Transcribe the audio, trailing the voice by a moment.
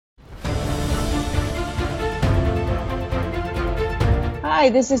Hi,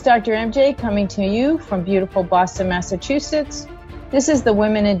 this is Dr. MJ coming to you from beautiful Boston, Massachusetts. This is the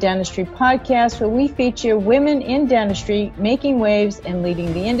Women in Dentistry podcast, where we feature women in dentistry making waves and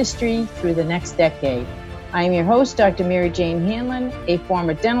leading the industry through the next decade. I am your host, Dr. Mary Jane Hanlon, a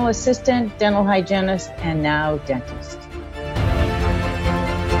former dental assistant, dental hygienist, and now dentist.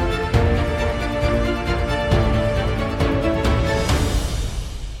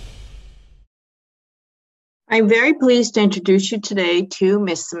 I'm very pleased to introduce you today to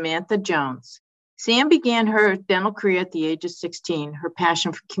Miss Samantha Jones. Sam began her dental career at the age of 16. Her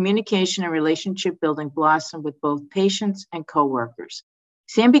passion for communication and relationship building blossomed with both patients and coworkers.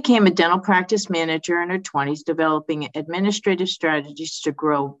 Sam became a dental practice manager in her 20s, developing administrative strategies to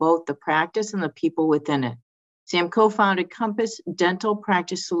grow both the practice and the people within it. Sam co-founded Compass Dental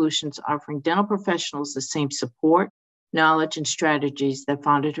Practice Solutions, offering dental professionals the same support, knowledge, and strategies that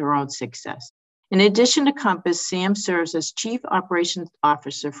founded her own success. In addition to Compass, Sam serves as Chief Operations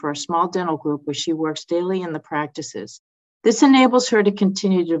Officer for a small dental group where she works daily in the practices. This enables her to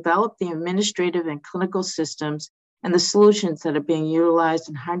continue to develop the administrative and clinical systems and the solutions that are being utilized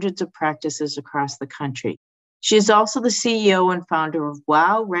in hundreds of practices across the country. She is also the CEO and founder of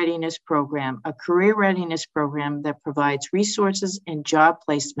WOW Readiness Program, a career readiness program that provides resources and job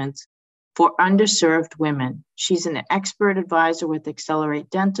placements for underserved women. She's an expert advisor with Accelerate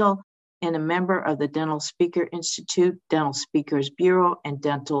Dental and a member of the Dental Speaker Institute, Dental Speakers Bureau, and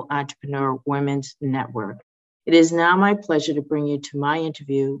Dental Entrepreneur Women's Network. It is now my pleasure to bring you to my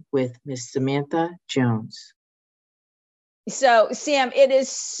interview with Ms. Samantha Jones. So, Sam, it is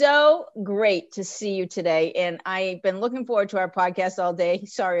so great to see you today, and I've been looking forward to our podcast all day.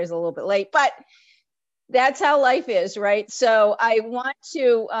 Sorry, it's a little bit late, but that's how life is, right? So I want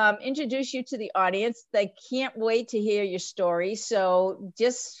to introduce you to the audience. They can't wait to hear your story. So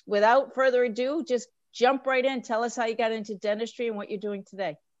just without further ado, just jump right in. Tell us how you got into dentistry and what you're doing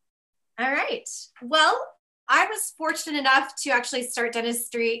today. All right. Well, I was fortunate enough to actually start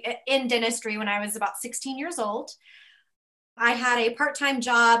dentistry when I was about 16 years old. I had a part-time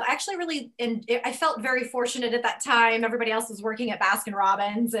job. I felt very fortunate at that time. Everybody else was working at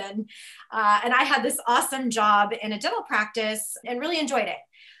Baskin-Robbins, and I had this awesome job in a dental practice and really enjoyed it.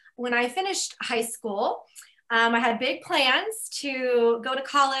 When I finished high school, I had big plans to go to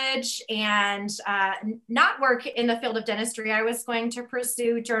college and not work in the field of dentistry. I was going to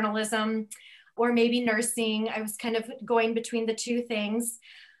pursue journalism or maybe nursing. I was kind of going between the two things.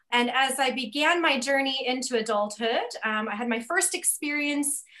 And as I began my journey into adulthood, I had my first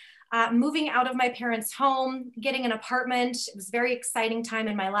experience moving out of my parents' home, getting an apartment. It was a very exciting time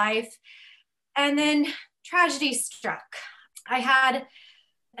in my life. And then tragedy struck. I had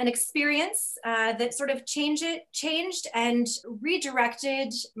an experience that sort of changed and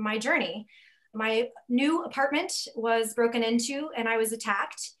redirected my journey. My new apartment was broken into and I was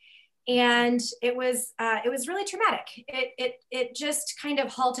attacked. And it was really traumatic. It just kind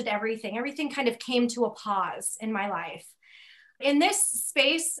of halted everything. Everything kind of came to a pause in my life. In this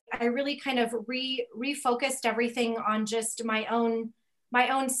space, I really kind of refocused everything on just my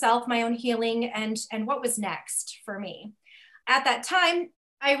own self, my own healing, and what was next for me. At that time,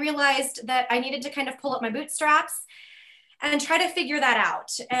 I realized that I needed to kind of pull up my bootstraps and try to figure that out.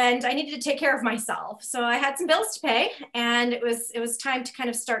 And I needed to take care of myself. So I had some bills to pay, and it was time to kind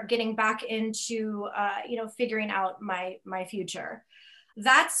of start getting back into, figuring out my future.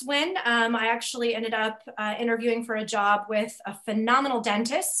 That's when I actually ended up interviewing for a job with a phenomenal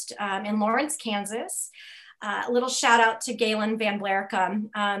dentist in Lawrence, Kansas. A little shout out to Galen Van Blerkum.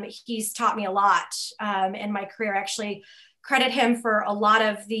 He's taught me a lot in my career. I actually credit him for a lot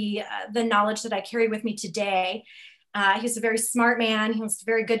of the knowledge that I carry with me today. He's a very smart man. He was a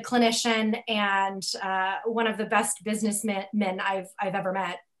very good clinician and one of the best businessmen I've ever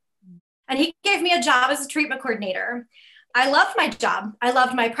met. And he gave me a job as a treatment coordinator. I loved my job. I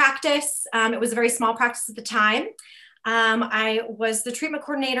loved my practice. It was a very small practice at the time. I was the treatment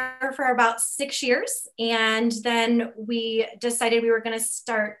coordinator for about 6 years. And then we decided we were going to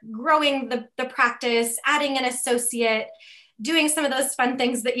start growing the practice, adding an associate, doing some of those fun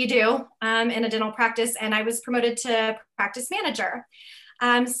things that you do in a dental practice, and I was promoted to practice manager.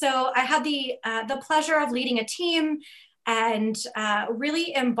 So I had the pleasure of leading a team and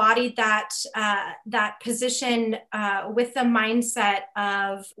really embodied that position with the mindset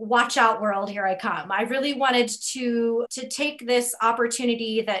of watch out world, here I come. I really wanted to take this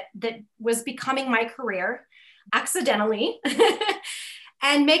opportunity that was becoming my career accidentally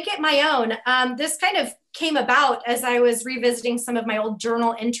and make it my own. This kind of came about as I was revisiting some of my old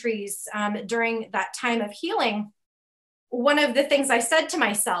journal entries during that time of healing. One of the things I said to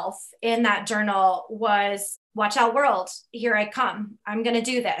myself in that journal was, watch out world, here I come. I'm going to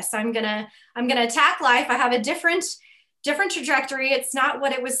do this. I'm going to attack life. I have a different trajectory. It's not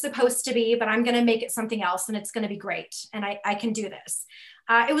what it was supposed to be, but I'm going to make it something else, and it's going to be great. And I can do this.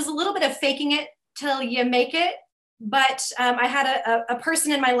 It was a little bit of faking it till you make it. But I had a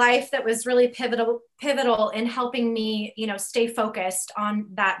person in my life that was really pivotal in helping me, stay focused on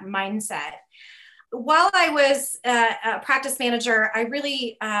that mindset. While I was a practice manager, I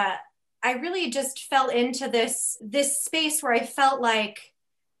really just fell into this space where I felt like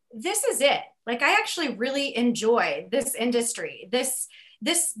this is it. Like, I actually really enjoy this industry, this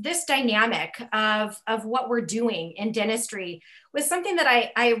dynamic of what we're doing in dentistry was something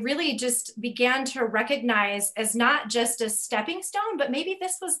that I really just began to recognize as not just a stepping stone, but maybe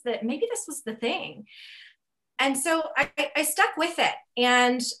this was the thing. And so I stuck with it.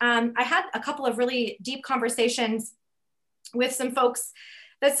 And I had a couple of really deep conversations with some folks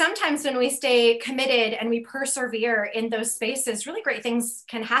that sometimes when we stay committed and we persevere in those spaces, really great things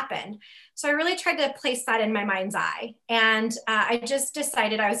can happen. So I really tried to place that in my mind's eye. And I just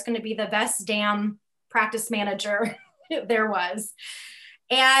decided I was going to be the best damn practice manager there was.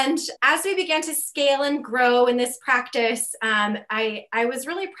 And as we began to scale and grow in this practice, I was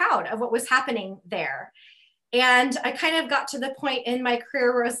really proud of what was happening there. And I kind of got to the point in my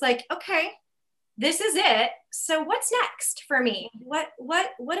career where I was like, okay, this is it. So what's next for me? Where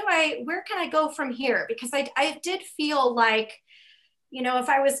can I go from here? Because I did feel like, if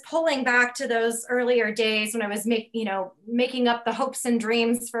I was pulling back to those earlier days when I was making up the hopes and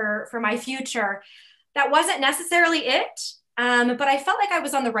dreams for my future, that wasn't necessarily it. But I felt like I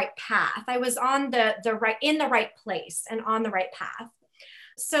was on the right path. I was on in the right place and on the right path.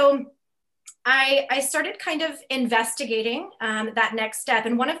 So I started kind of investigating that next step.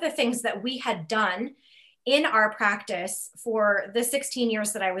 And one of the things that we had done in our practice for the 16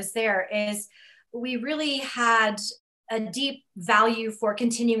 years that I was there is we really had a deep value for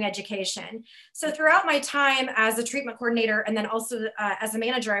continuing education. So throughout my time as a treatment coordinator and then also as a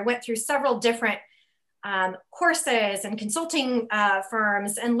manager, I went through several different courses and consulting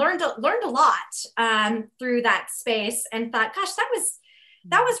firms and learned a lot through that space and thought, gosh,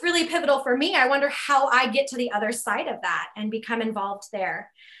 that was really pivotal for me. I wonder how I get to the other side of that and become involved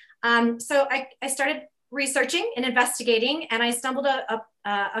there. So I started researching and investigating, and I stumbled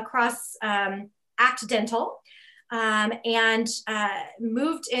across ACT Dental and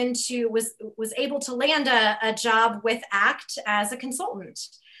moved into, was able to land a job with ACT as a consultant.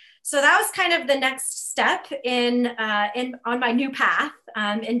 So that was kind of the next step on my new path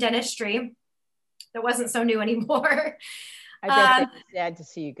in dentistry. That wasn't so new anymore. I bet that's sad to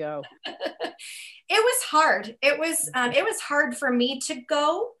see you go. It was hard. It was hard for me to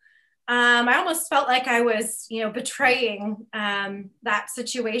go. I almost felt like I was, betraying that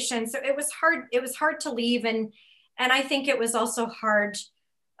situation. So it was hard. It was hard to leave, and I think it was also hard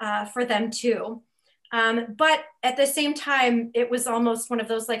for them too. But at the same time, it was almost one of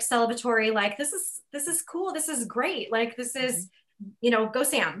those like celebratory, like this is cool. This is great. Like this is. Go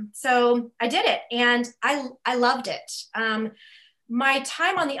Sam. So I did it and I loved it. My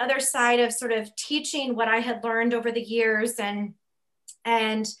time on the other side of sort of teaching what I had learned over the years and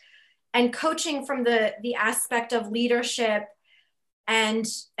coaching from the aspect of leadership and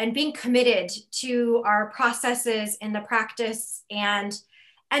being committed to our processes in the practice and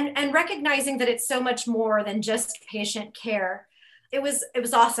recognizing that it's so much more than just patient care. It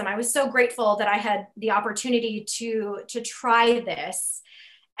was awesome. I was so grateful that I had the opportunity to try this.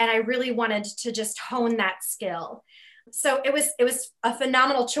 And I really wanted to just hone that skill. So it was a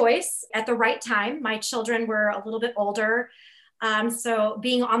phenomenal choice at the right time. My children were a little bit older. So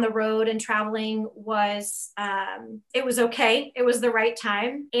being on the road and traveling it was okay. It was the right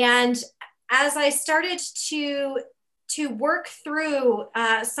time. And as I started to work through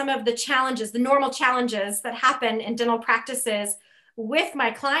some of the challenges, the normal challenges that happen in dental practices with my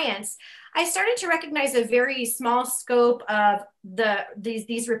clients, I started to recognize a very small scope of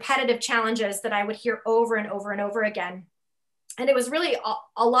these repetitive challenges that I would hear over and over and over again. And it was really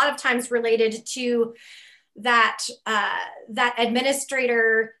a lot of times related to that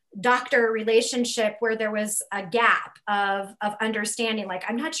administrator doctor relationship where there was a gap of understanding. Like,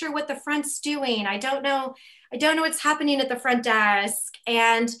 I'm not sure what the front's doing. I don't know what's happening at the front desk.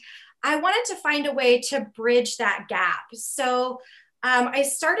 And I wanted to find a way to bridge that gap. So I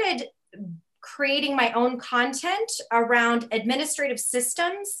started creating my own content around administrative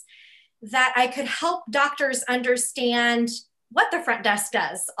systems that I could help doctors understand what the front desk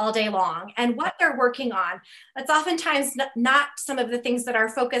does all day long and what they're working on. That's oftentimes not some of the things that are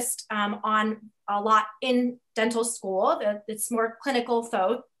focused on a lot in dental school. It's more clinical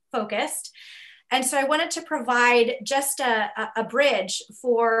focused. And so I wanted to provide just a bridge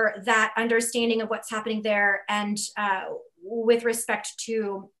for that understanding of what's happening there and with respect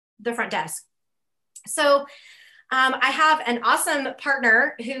to the front desk. So I have an awesome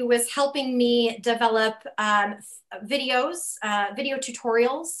partner who was helping me develop videos, video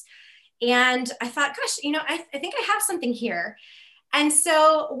tutorials. And I thought, gosh, I think I have something here. And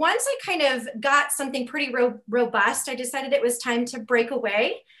so once I kind of got something pretty robust, I decided it was time to break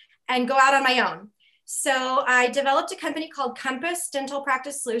away and go out on my own. So I developed a company called Compass Dental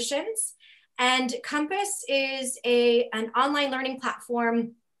Practice Solutions. And Compass is an online learning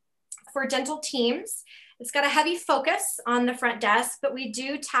platform for dental teams. It's got a heavy focus on the front desk, but we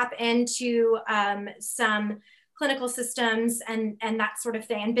do tap into some clinical systems and that sort of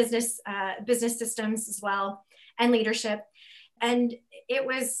thing, and business systems as well, and leadership. And it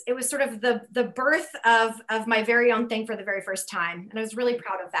was sort of the birth of my very own thing for the very first time. And I was really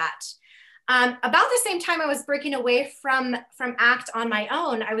proud of that. About the same time I was breaking away from ACT on my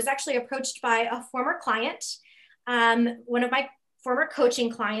own, I was actually approached by a former client, one of my former coaching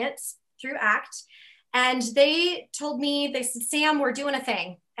clients through ACT. And they told me, they said, Sam, we're doing a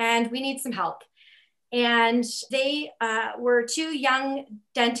thing and we need some help. And they were two young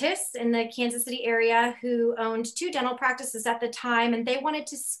dentists in the Kansas City area who owned 2 dental practices at the time, and they wanted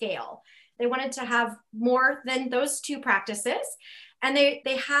to scale. They wanted to have more than those 2 practices. And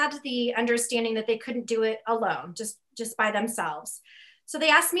they had the understanding that they couldn't do it alone, just by themselves. So they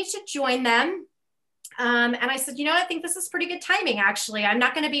asked me to join them. And I said, I think this is pretty good timing, actually. I'm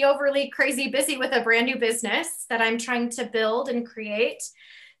not going to be overly crazy busy with a brand new business that I'm trying to build and create.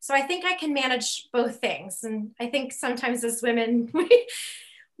 So I think I can manage both things. And I think sometimes as women,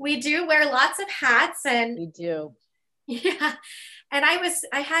 we do wear lots of hats. And we do. Yeah. And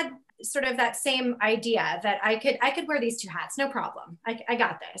I had sort of that same idea that I could wear these 2 hats, no problem. I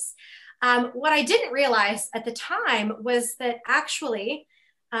got this. What I didn't realize at the time was that actually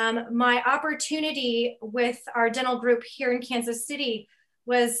my opportunity with our dental group here in Kansas City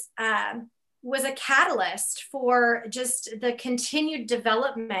was a catalyst for just the continued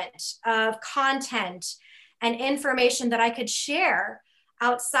development of content and information that I could share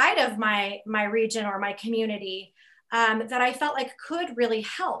outside of my region or my community that I felt like could really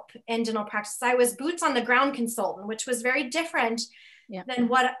help in dental practice. I was boots on the ground consultant, which was very different than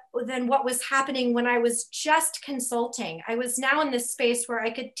what was happening when I was just consulting. I was now in this space where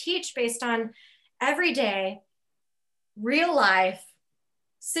I could teach based on everyday, real life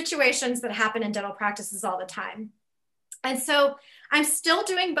situations that happen in dental practices all the time. And so I'm still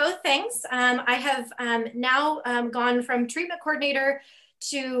doing both things. I have now gone from treatment coordinator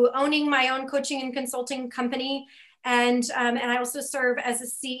to owning my own coaching and consulting company. And I also serve as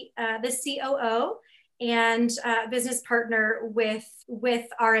the COO and business partner with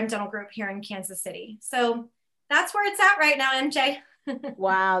RM Dental Group here in Kansas City. So that's where it's at right now, MJ.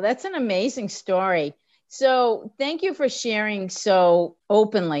 Wow, that's an amazing story. So thank you for sharing so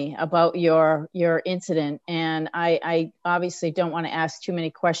openly about your incident. And I obviously don't want to ask too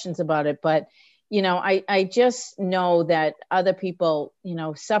many questions about it, but I just know that other people,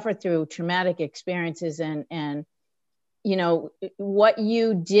 suffer through traumatic experiences, and what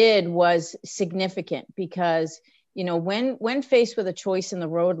you did was significant because, when faced with a choice in the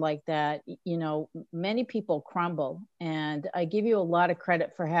road like that, many people crumble. And I give you a lot of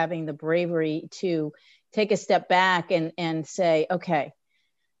credit for having the bravery to take a step back and say, okay,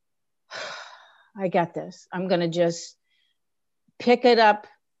 I got this. I'm going to just pick it up,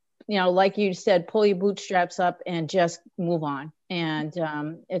 like you said, pull your bootstraps up and just move on. And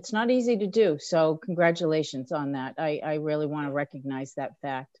it's not easy to do. So congratulations on that. I really want to recognize that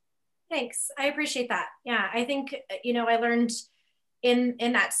fact. Thanks. I appreciate that. Yeah. I think, I learned in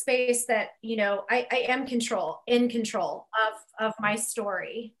that space that, I am in control of my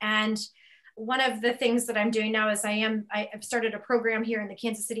story. And one of the things that I'm doing now is I've started a program here in the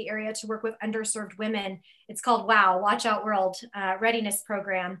Kansas City area to work with underserved women. It's called WOW, Watch Out World Readiness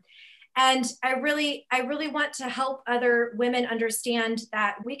Program. And I really want to help other women understand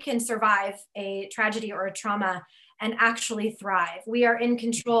that we can survive a tragedy or a trauma and actually thrive. We are in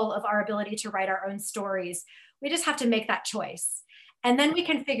control of our ability to write our own stories. We just have to make that choice. And then we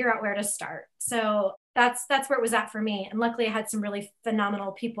can figure out where to start. So that's where it was at for me. And luckily I had some really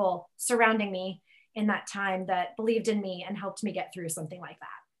phenomenal people surrounding me in that time that believed in me and helped me get through something like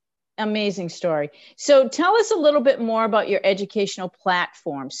that. Amazing story. So tell us a little bit more about your educational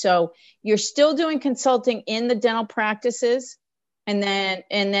platform. So you're still doing consulting in the dental practices. And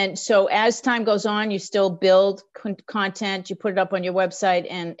then, so as time goes on, you still build content, you put it up on your website,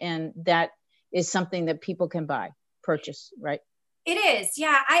 and that is something that people can purchase, right? It is.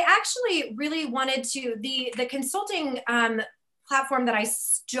 Yeah. I actually really wanted to, the consulting platform that I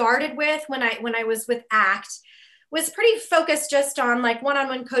started with when I was with ACT was pretty focused just on like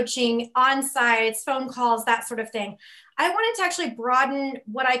one-on-one coaching, on-sites, phone calls, that sort of thing. I wanted to actually broaden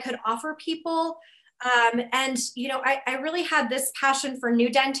what I could offer people. And, you know, I really had this passion for new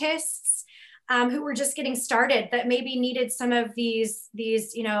dentists who were just getting started that maybe needed some of these,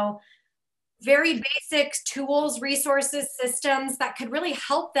 you know, very basic tools, resources, systems that could really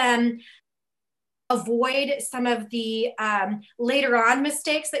help them avoid some of the later on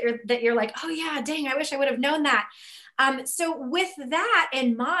mistakes that you're like, oh yeah, dang, I wish I would have known that. So with that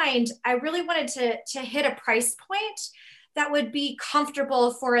in mind, I really wanted to hit a price point that would be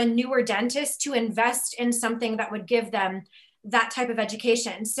comfortable for a newer dentist to invest in something that would give them that type of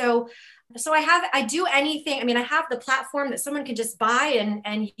education. So I do anything. I mean, I have the platform that someone can just buy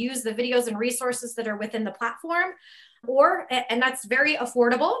and use the videos and resources that are within the platform, and that's very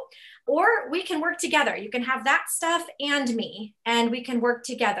affordable, or we can work together. You can have that stuff and me, and we can work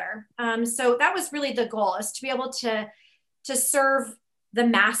together. So that was really the goal, is to be able to serve the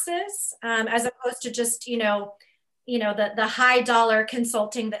masses as opposed to just, the high dollar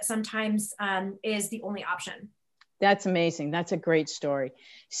consulting that sometimes is the only option. That's amazing. That's a great story.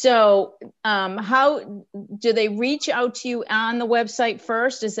 So how do they reach out to you on the website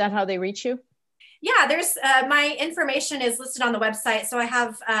first? Is that how they reach you? Yeah, there's my information is listed on the website. So I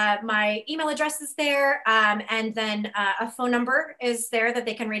have my email address is there, and then a phone number is there that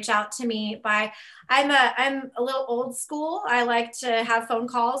they can reach out to me by. I'm a little old school. I like to have phone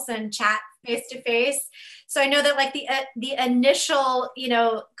calls and chat face to face. So I know that like the initial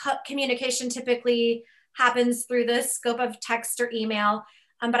communication typically happens through the scope of text or email.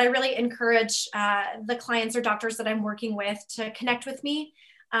 But I really encourage the clients or doctors that I'm working with to connect with me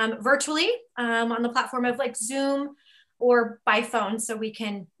virtually on the platform of like Zoom or by phone, so we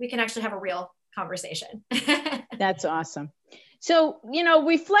can actually have a real conversation. That's awesome. So,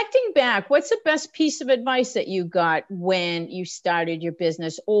 reflecting back, what's the best piece of advice that you got when you started your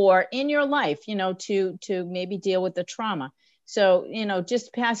business or in your life, to maybe deal with the trauma? So,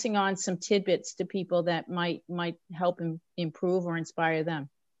 just passing on some tidbits to people that might help improve or inspire them.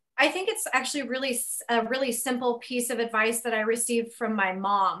 I think it's actually a really simple piece of advice that I received from my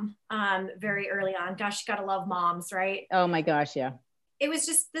mom very early on. Gosh, you gotta love moms, right? Oh my gosh, yeah. It was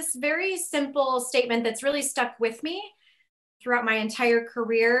just this very simple statement that's really stuck with me throughout my entire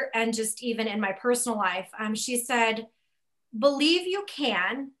career and just even in my personal life. She said, "Believe you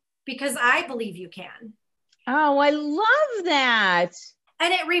can, because I believe you can." Oh, I love that.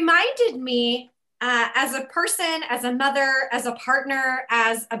 And it reminded me as a person, as a mother, as a partner,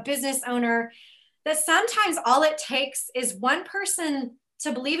 as a business owner, that sometimes all it takes is one person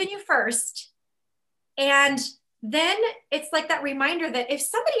to believe in you first. And then it's like that reminder that if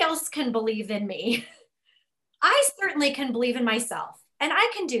somebody else can believe in me, I certainly can believe in myself, and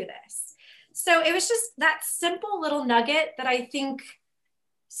I can do this. So it was just that simple little nugget that I think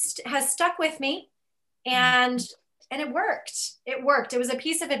has stuck with me. And it worked. It worked. It was a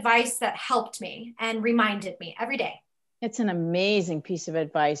piece of advice that helped me and reminded me every day. It's an amazing piece of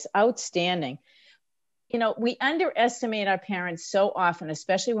advice. Outstanding. We underestimate our parents so often,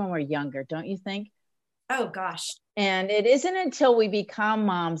 especially when we're younger, don't you think? Oh, gosh. And it isn't until we become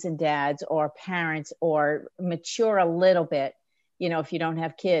moms and dads or parents or mature a little bit, if you don't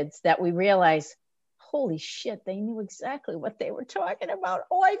have kids, that we realize, holy shit, they knew exactly what they were talking about.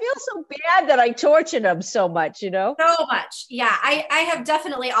 Oh, I feel so bad that I tortured them so much, So much. Yeah. I have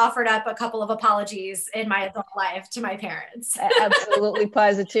definitely offered up a couple of apologies in my adult life to my parents. Absolutely,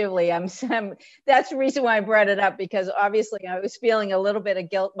 positively. That's the reason why I brought it up, because obviously I was feeling a little bit of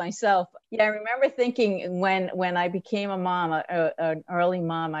guilt myself. Yeah, I remember thinking when I became a mom, an early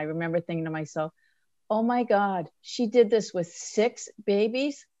mom, I remember thinking to myself, oh my God, she did this with 6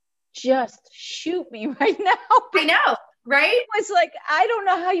 babies. Just shoot me right now. I know, right? It was like, I don't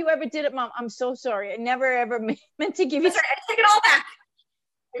know how you ever did it, Mom. I'm so sorry. I never ever meant to give you. Sorry, I take it all back.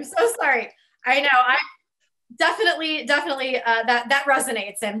 I'm so sorry. I know. I definitely that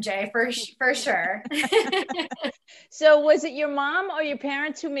resonates, MJ, for sure. So was it your mom or your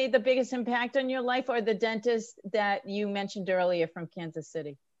parents who made the biggest impact on your life, or the dentist that you mentioned earlier from Kansas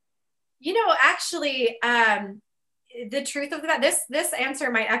City? Actually, the truth of that, this answer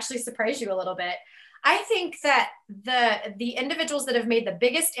might actually surprise you a little bit. I think that the individuals that have made the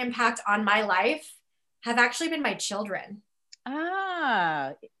biggest impact on my life have actually been my children.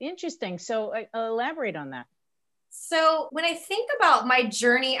 Ah, interesting. So elaborate on that. So when I think about my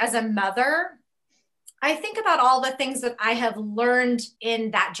journey as a mother, I think about all the things that I have learned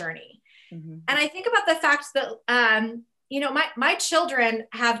in that journey. Mm-hmm. And I think about the fact that, my children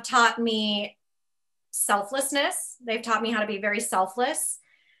have taught me selflessness. They've taught me how to be very selfless.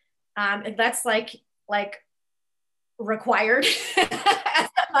 That's like required as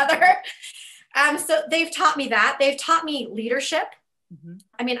a mother. So they've taught me that. They've taught me leadership. Mm-hmm.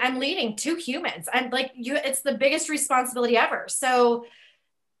 I mean, I'm leading 2 humans. I'm like it's the biggest responsibility ever. So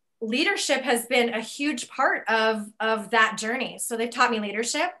leadership has been a huge part of that journey. So they've taught me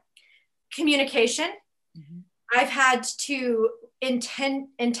leadership, communication. Mm-hmm. I've had to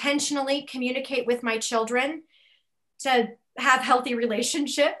intentionally communicate with my children to have healthy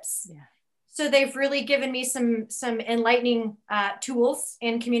relationships. Yeah. So they've really given me some enlightening tools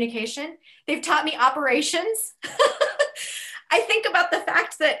in communication. They've taught me operations. I think about the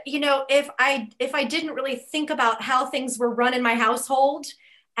fact that, if I didn't really think about how things were run in my household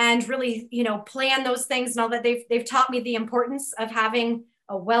and really, plan those things and all that, they've taught me the importance of having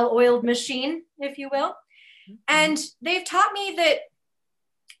a well-oiled machine, if you will. Mm-hmm. And they've taught me that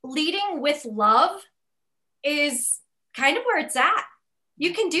leading with love is kind of where it's at.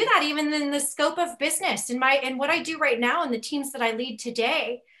 You can do that even in the scope of business. In what I do right now in the teams that I lead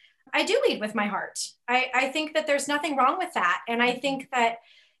today, I do lead with my heart. I think that there's nothing wrong with that. And I think that,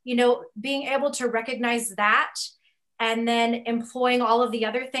 being able to recognize that and then employing all of the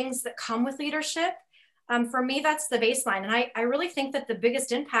other things that come with leadership, for me, that's the baseline. And I really think that the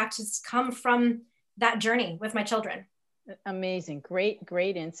biggest impact has come from that journey with my children. Amazing. Great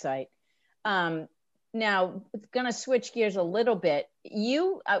insight. Now, going to switch gears a little bit.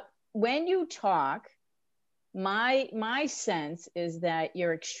 You, when you talk, my sense is that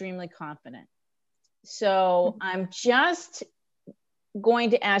you're extremely confident. So I'm just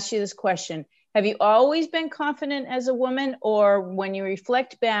going to ask you this question. Have you always been confident as a woman, or when you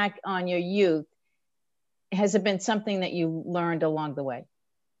reflect back on your youth, has it been something that you learned along the way?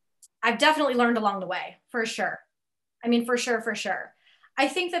 I've definitely learned along the way, for sure. I mean, for sure. I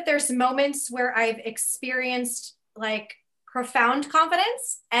think that there's moments where I've experienced like profound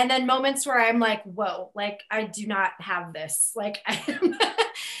confidence, and then moments where I'm like, whoa, like I do not have this. Like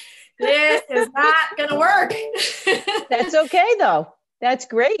this is not going to work. That's okay though. That's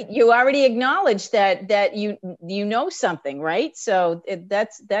great. You already acknowledged that you know something, right? So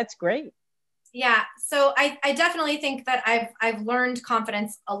that's great. Yeah. So I definitely think that I've learned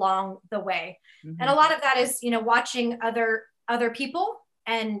confidence along the way. Mm-hmm. And a lot of that is, watching other people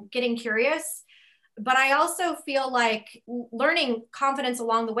and getting curious. But I also feel like learning confidence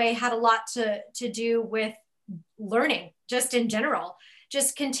along the way had a lot to do with learning just in general,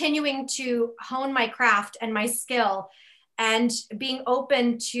 just continuing to hone my craft and my skill and being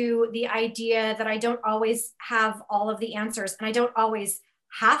open to the idea that I don't always have all of the answers and I don't always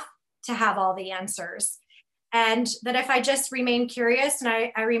have to have all the answers. And that if I just remain curious and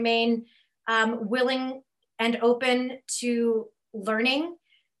I remain willing and open to learning,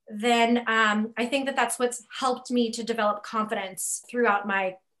 then I think that that's what's helped me to develop confidence throughout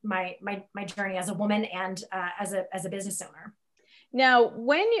my journey as a woman and as a business owner. Now,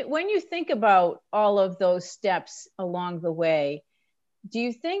 when you think about all of those steps along the way, do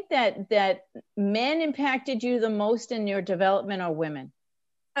you think that men impacted you the most in your development, or women?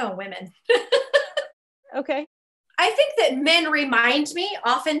 Oh, women. Okay. I think that men remind me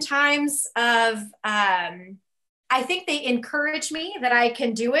oftentimes of, I think they encourage me that I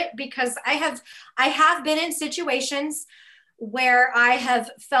can do it, because I have been in situations where I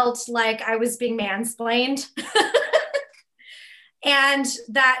have felt like I was being mansplained and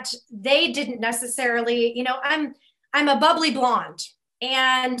that they didn't necessarily, I'm a bubbly blonde,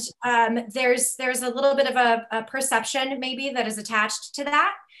 and there's a little bit of a perception maybe that is attached to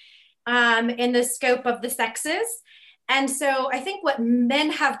that in the scope of the sexes. And so I think what men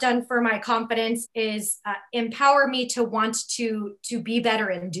have done for my confidence is empower me to want to be better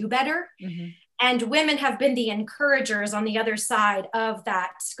and do better. Mm-hmm. And women have been the encouragers on the other side of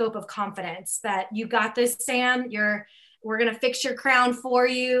that scope of confidence, that you got this, Sam, we're going to fix your crown for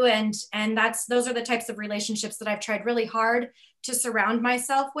you. And those are the types of relationships that I've tried really hard to surround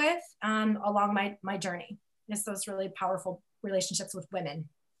myself with along my journey. It's those really powerful relationships with women.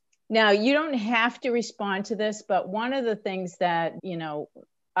 Now, you don't have to respond to this, but one of the things that,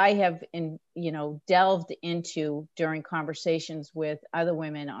 I have, delved into during conversations with other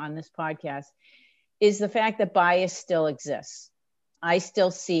women on this podcast is the fact that bias still exists. I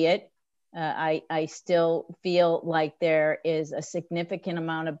still see it. I still feel like there is a significant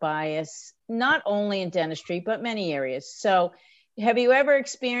amount of bias, not only in dentistry, but many areas. So have you ever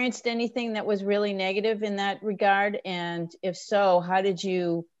experienced anything that was really negative in that regard? And if so, how did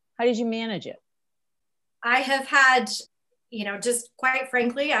you manage it? I have had, just quite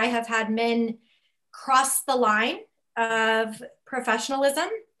frankly, I have had men cross the line of professionalism,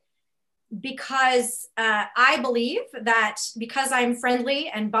 because I believe that because I'm friendly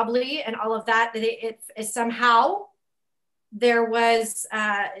and bubbly and all of that, that it somehow there was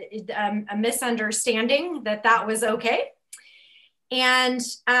a misunderstanding that was okay. And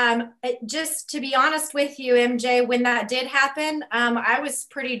just to be honest with you, MJ, when that did happen, I was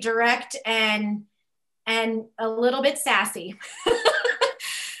pretty direct and a little bit sassy.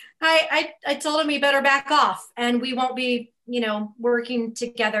 I told him he better back off, and we won't be, working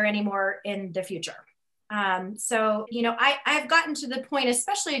together anymore in the future. So, I've gotten to the point,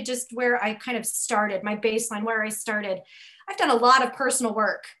 especially just where I kind of started, my baseline, where I started. I've done a lot of personal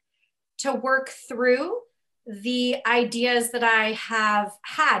work to work through the ideas that I have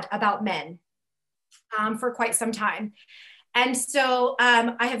had about men for quite some time. And so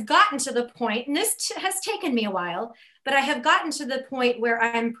I have gotten to the point, and this has taken me a while, but I have gotten to the point where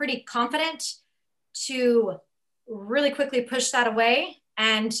I'm pretty confident to really quickly push that away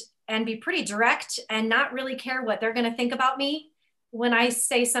and be pretty direct and not really care what they're going to think about me when I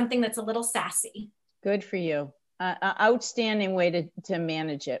say something that's a little sassy. Good for you. Outstanding way to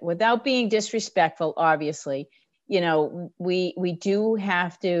manage it without being disrespectful. Obviously, we do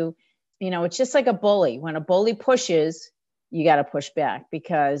have to, it's just like a bully. When a bully pushes, you got to push back,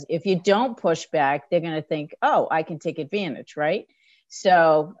 because if you don't push back, they're going to think, oh, I can take advantage, right?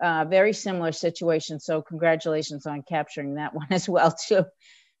 So very similar situation. So congratulations on capturing that one as well too.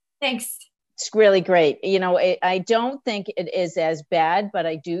 Thanks. It's really great. I don't think it is as bad, but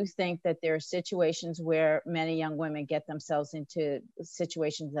I do think that there are situations where many young women get themselves into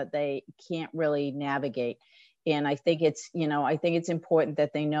situations that they can't really navigate. And I think it's important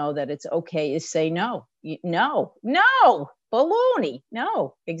that they know that it's okay to say no, baloney.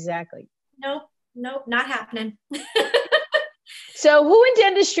 No, exactly. Nope, not happening. So who in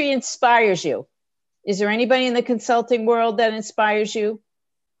dentistry inspires you? Is there anybody in the consulting world that inspires you?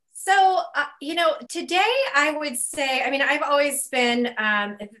 So, today I would say, I've always been,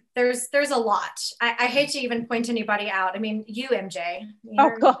 there's a lot. I hate to even point anybody out. You, MJ.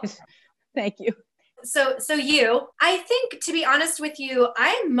 Oh, God. Thank you. So I think, to be honest with you,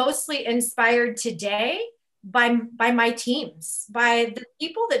 I'm mostly inspired today by my teams, by the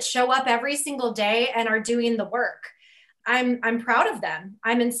people that show up every single day and are doing the work. I'm proud of them.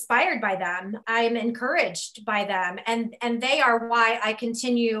 I'm inspired by them. I'm encouraged by them. And they are why I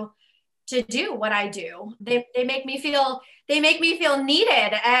continue to do what I do. They make me feel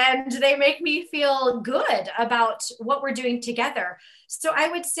needed, and they make me feel good about what we're doing together. So I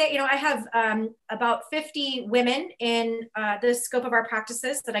would say, I have about 50 women in the scope of our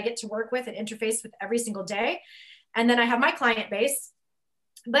practices that I get to work with and interface with every single day. And then I have my client base.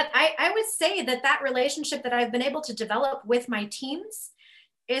 But I would say that relationship that I've been able to develop with my teams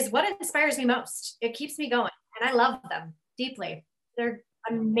is what inspires me most. It keeps me going, and I love them deeply. They're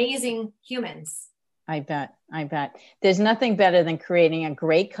amazing humans. I bet. There's nothing better than creating a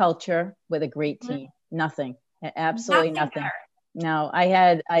great culture with a great team. Mm-hmm. Nothing. Absolutely nothing. No,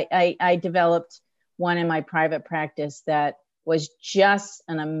 I developed one in my private practice that was just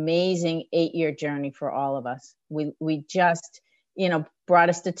an amazing 8-year journey for all of us. We just, brought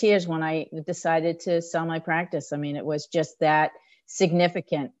us to tears when I decided to sell my practice. It was just that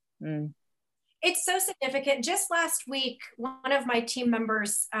significant. Mm. It's so significant. Just last week, one of my team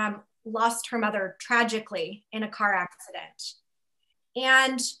members lost her mother tragically in a car accident.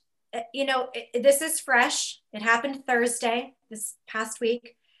 And, this is fresh. It happened Thursday, this past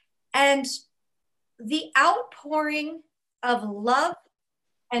week. And the outpouring of love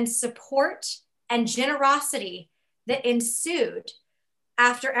and support and generosity that ensued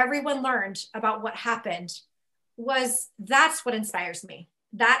after everyone learned about what happened that's what inspires me.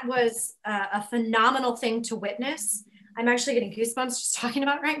 That was a phenomenal thing to witness. I'm actually getting goosebumps just talking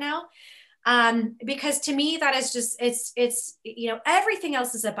about it right now. Because to me, that is just, it's, everything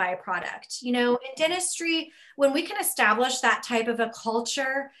else is a byproduct. In dentistry, when we can establish that type of a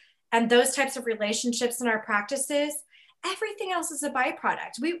culture and those types of relationships in our practices, everything else is a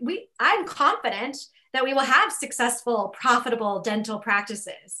byproduct. I'm confident that we will have successful, profitable dental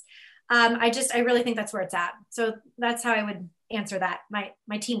practices. I really think that's where it's at. So that's how I would answer that,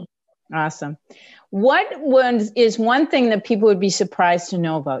 my team. Awesome. What is one thing that people would be surprised to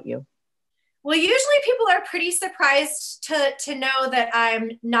know about you? Well, usually people are pretty surprised to know that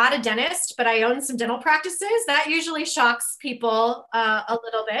I'm not a dentist, but I own some dental practices. That usually shocks people a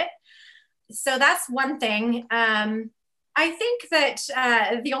little bit. So that's one thing. I think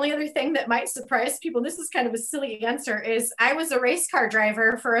that the only other thing that might surprise people, this is kind of a silly answer, is I was a race car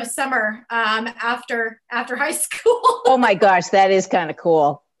driver for a summer after high school. Oh my gosh, that is kind of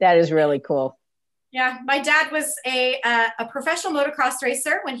cool. That is really cool. Yeah, my dad was a professional motocross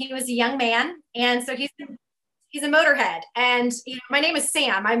racer when he was a young man, and so he's a motorhead. And my name is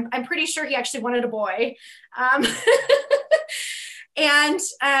Sam. I'm pretty sure he actually wanted a boy. Um, and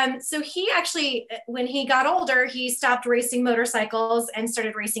so he actually, when he got older, he stopped racing motorcycles and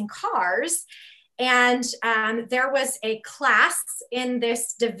started racing cars. And there was a class in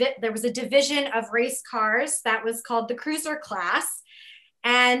this, there was a division of race cars that was called the cruiser class.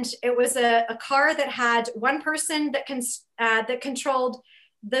 And it was a car that had one person that controlled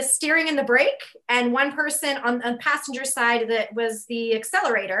the steering and the brake, and one person on the passenger side that was the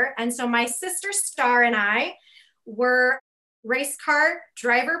accelerator. And so my sister Star and I were race car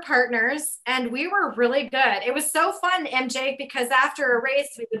driver partners, and we were really good. It was so fun, MJ, because after a race,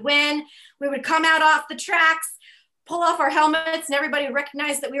 we would win. We would come out off the tracks, pull off our helmets, and everybody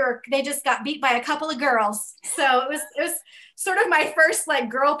recognized that they just got beat by a couple of girls. So it was sort of my first like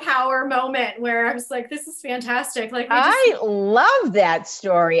girl power moment where I was like, this is fantastic. Like, I love that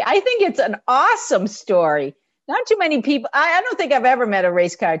story. I think it's an awesome story. Not too many people. I don't think I've ever met a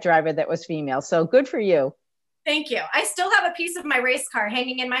race car driver that was female. So good for you. Thank you. I still have a piece of my race car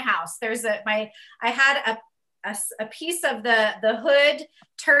hanging in my house. I had a piece of the hood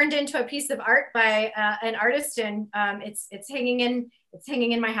turned into a piece of art by an artist, and it's hanging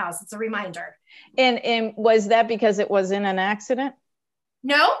in my house. It's a reminder. And was that because it was in an accident?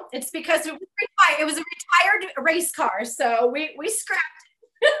 No, it's because it was a retired race car, so we scrapped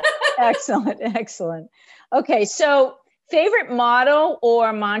it. Excellent. Okay, so favorite motto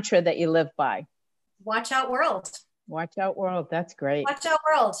or mantra that you live by? Watch out, world. Watch out, world. That's great. Watch out,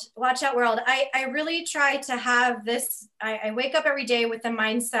 world. Watch out, world. I really try to have this. I wake up every day with the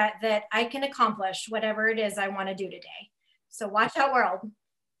mindset that I can accomplish whatever it is I want to do today. So watch out, world.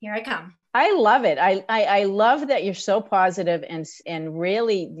 Here I come. I love it. I love that you're so positive, and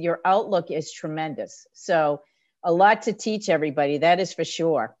really your outlook is tremendous. So a lot to teach everybody. That is for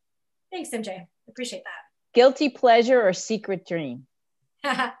sure. Thanks, MJ. Appreciate that. Guilty pleasure or secret dream?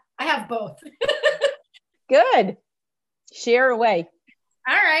 I have both. Good. Share away.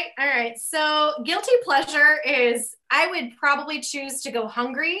 All right. So guilty pleasure is I would probably choose to go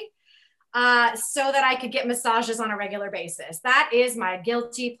hungry so that I could get massages on a regular basis. That is my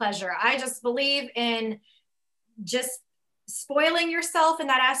guilty pleasure. I just believe in just spoiling yourself in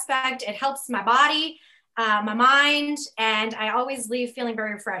that aspect. It helps my body, my mind, and I always leave feeling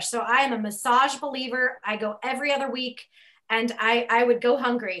very refreshed. So I am a massage believer. I go every other week, and I would go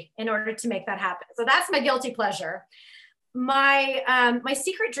hungry in order to make that happen. So that's my guilty pleasure. My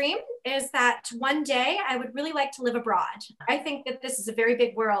secret dream is that one day I would really like to live abroad. I think that this is a very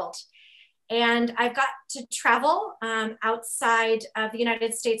big world, and I've got to travel outside of the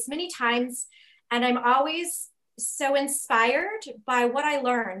United States many times, and I'm always so inspired by what I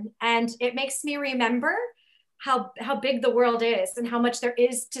learn, and it makes me remember how big the world is and how much there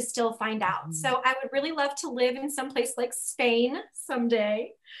is to still find out. So I would really love to live in some place like Spain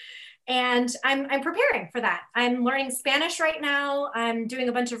someday. And I'm preparing for that. I'm learning Spanish right now. I'm doing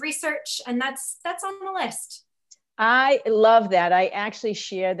a bunch of research, and that's on the list. I love that. I actually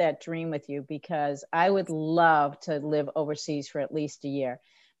share that dream with you because I would love to live overseas for at least a year.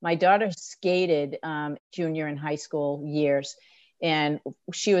 My daughter skated junior and high school years, and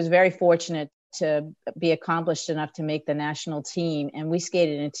she was very fortunate to be accomplished enough to make the national team, and we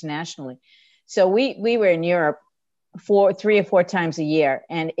skated internationally. So we were in Europe 3 or 4 times a year,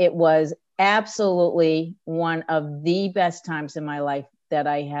 and it was absolutely one of the best times in my life that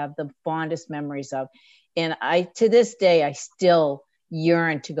I have the fondest memories of. And to this day, I still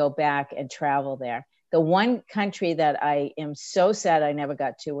yearn to go back and travel there. The one country that I am so sad I never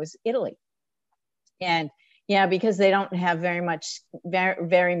got to was Italy. And yeah, because they don't have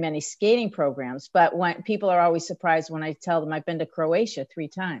very many skating programs. But when people are always surprised when I tell them I've been to Croatia 3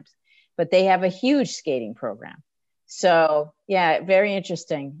 times, but they have a huge skating program. So yeah, very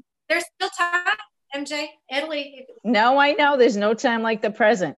interesting. There's still time, MJ. Italy. No, I know there's no time like the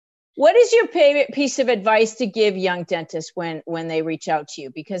present. What is your favorite piece of advice to give young dentists when they reach out to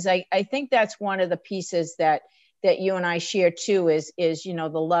you? Because I think that's one of the pieces that you and I share too is the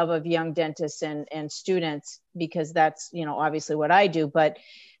love of young dentists and students, because that's, obviously what I do. But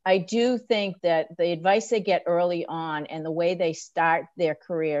I do think that the advice they get early on and the way they start their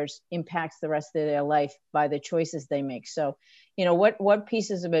careers impacts the rest of their life by the choices they make. So, what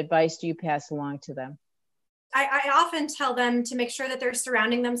pieces of advice do you pass along to them? I often tell them to make sure that they're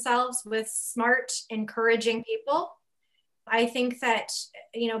surrounding themselves with smart, encouraging people. I think that,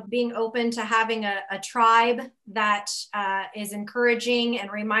 being open to having a tribe that is encouraging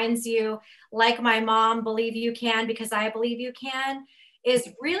and reminds you, like my mom, believe you can because I believe you can, is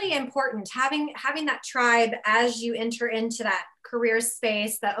really important. Having that tribe as you enter into that career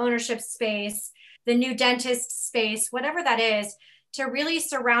space, the ownership space, the new dentist space, whatever that is, to really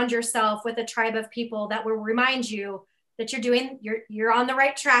surround yourself with a tribe of people that will remind you that you're on the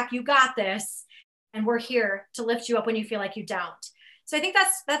right track. You got this. And we're here to lift you up when you feel like you don't. So I think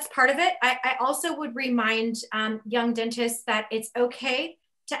that's part of it. I also would remind young dentists that it's okay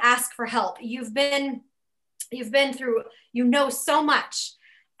to ask for help. You've been through, so much.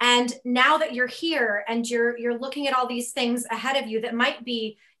 And now that you're here and you're looking at all these things ahead of you that might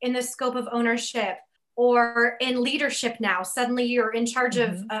be in the scope of ownership or in leadership now, suddenly you're in charge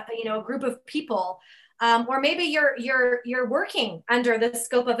of a group of people. Or maybe you're working under the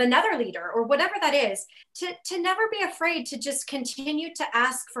scope of another leader or whatever that is, to never be afraid to just continue to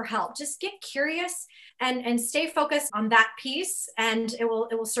ask for help. Just get curious and stay focused on that piece, and it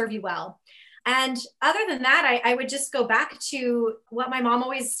will serve you well. And other than that, I would just go back to what my mom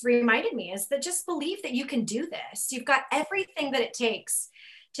always reminded me, is that just believe that you can do this. You've got everything that it takes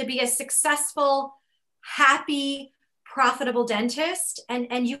to be a successful, happy, profitable dentist,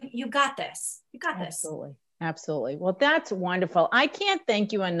 and you got this. You got this. Absolutely. Well, that's wonderful. I can't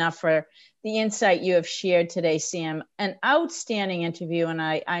thank you enough for the insight you have shared today, Sam. An outstanding interview, and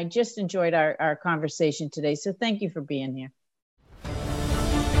I just enjoyed our conversation today. So thank you for being here.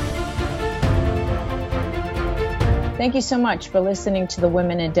 Thank you so much for listening to the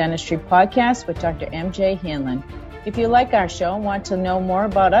Women in Dentistry podcast with Dr. MJ Hanlon. If you like our show and want to know more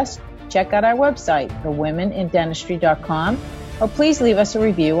about us, check out our website, thewomenindentistry.com, or please leave us a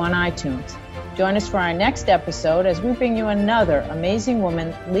review on iTunes. Join us for our next episode as we bring you another amazing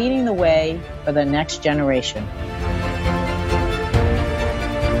woman leading the way for the next generation.